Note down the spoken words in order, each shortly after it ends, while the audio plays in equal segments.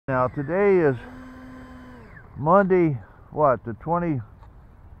Now today is Monday, what, the 28th?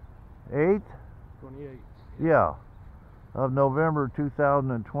 28. Yeah, of November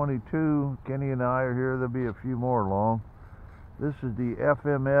 2022. Kenny and I are here. There'll be a few more along. This is the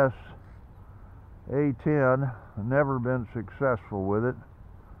FMS A. Never been successful with it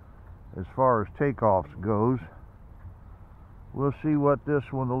as far as takeoffs goes. We'll see what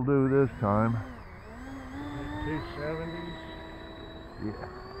this one will do this time. 270s?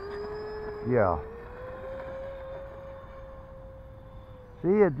 Yeah.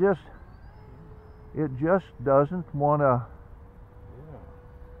 See, it just doesn't want to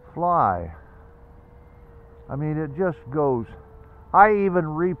fly. I mean, it just goes. I even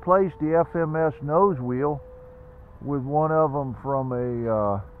replaced the FMS nose wheel with one of them from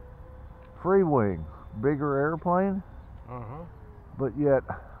a free wing, bigger airplane. But yet,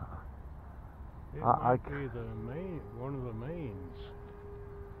 it might be one of the mains.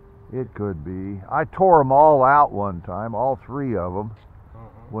 It could be. I tore them all out one time, all three of them,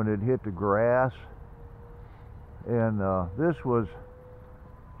 when it hit the grass. And this was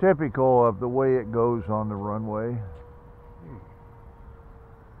typical of the way it goes on the runway.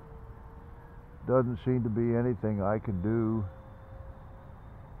 Doesn't seem to be anything I can do.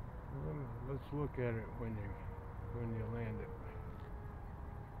 Let's look at it when you land it.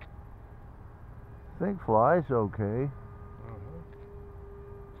 I think flies okay.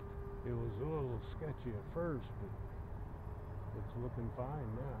 It was a little sketchy at first, but it's looking fine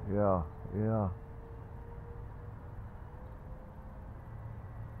now. Yeah.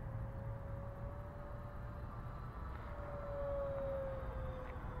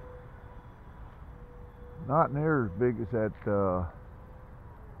 Not near as big as that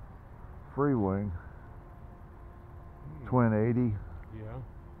free wing twin 80. Yeah.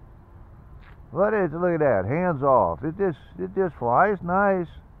 What is it? Look at that, hands off. It just flies nice.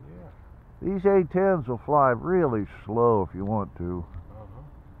 Yeah. These A-10s will fly really slow if you want to.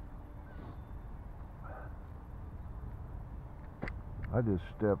 I just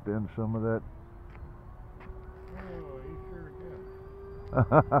stepped in some of that. Oh, you sure did.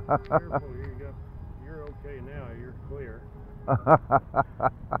 Careful, you're okay now. You're clear.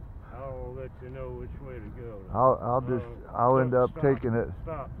 I'll let you know which way to go. I'll end up taking it.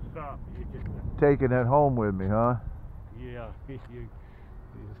 Stop. Taking it home with me, huh? Yeah, you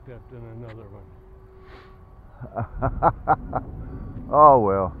stepped in another one. Oh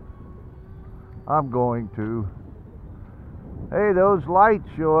well, I'm going to. Hey, those lights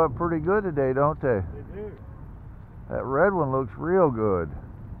show up pretty good today, don't they? They do. That red one looks real good.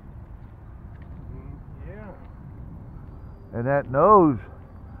 Yeah. And that nose,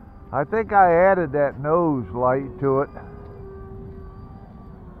 I think I added that nose light to it.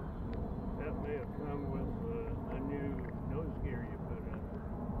 That may have come with a new nose gear you put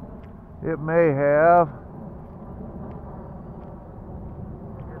in. It may have.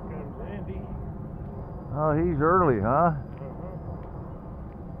 Here comes Andy. Oh, he's early, huh?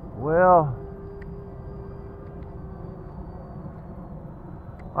 Well,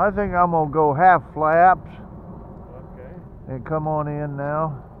 I think I'm gonna go half flaps. Okay. And come on in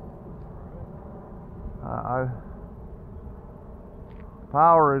now.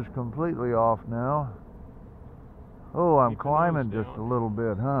 Power is completely off now. Oh, I'm climbing just a little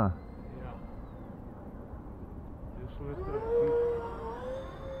bit, huh? Yeah. Just let the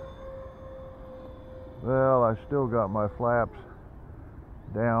Well, I still got my flaps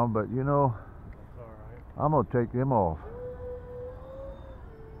down, but you know, That's all right. I'm gonna take them off.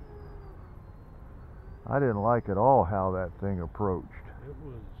 I didn't like at all how that thing approached. It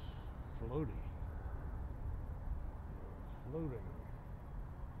was floating.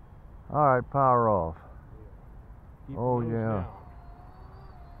 All right, power off. Keep Oh, the nose yeah. down.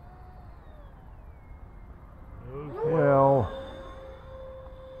 Nose down. Well,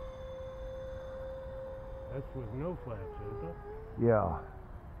 That's with no flaps, isn't it? yeah.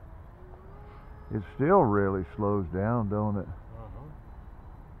 It still really slows down, don't it?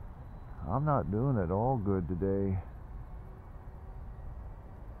 I'm not doing it all good today.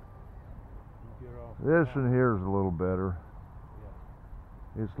 You get off This the one here is a little better.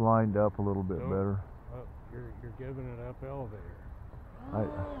 Yeah. It's lined up a little bit Don't- better. You're giving it up elevator.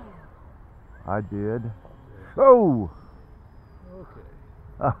 I did. Oh! Okay.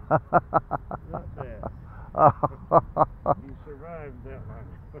 Not bad. You survived that one.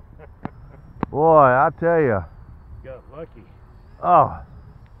 Boy, I tell you. Got lucky. Oh.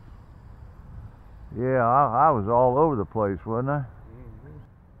 Yeah, I was all over the place, wasn't I?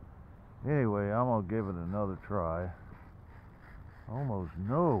 Anyway, I'm gonna give it another try. Almost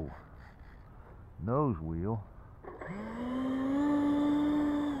no nose wheel.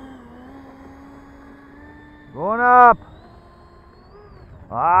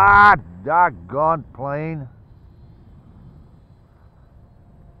 Ah, doggone plane.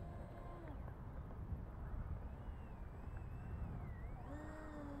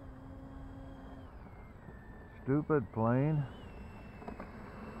 Stupid plane.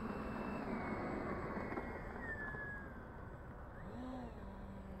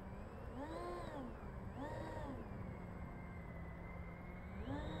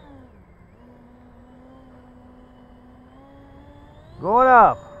 Going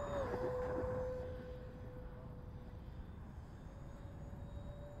up.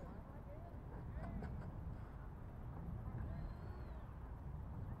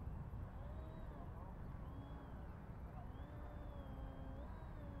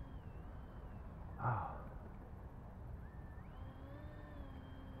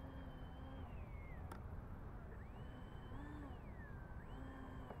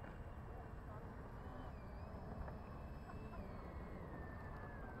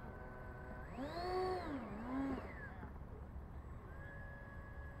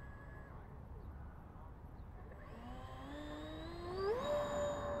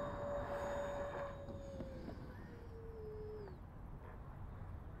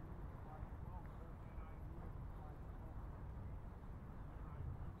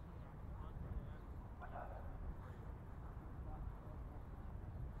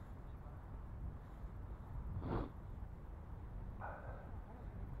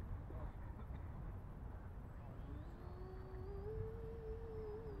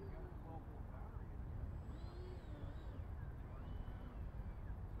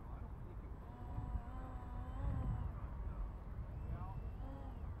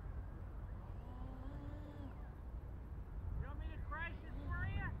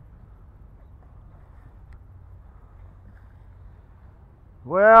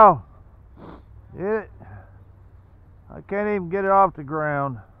 Well, I can't even get it off the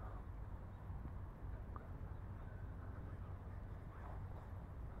ground.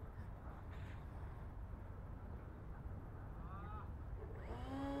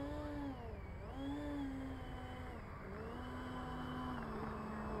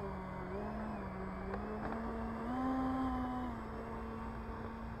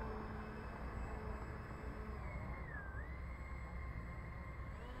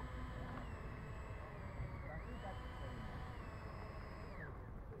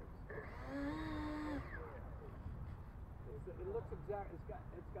 It looks exact.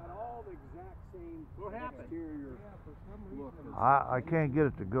 It's got all the exact same exterior look. I can't get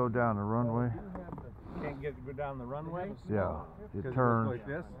it to go down the runway. Can't get it to go down the runway? Yeah, it Because it looks turns. like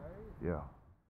this? Yeah.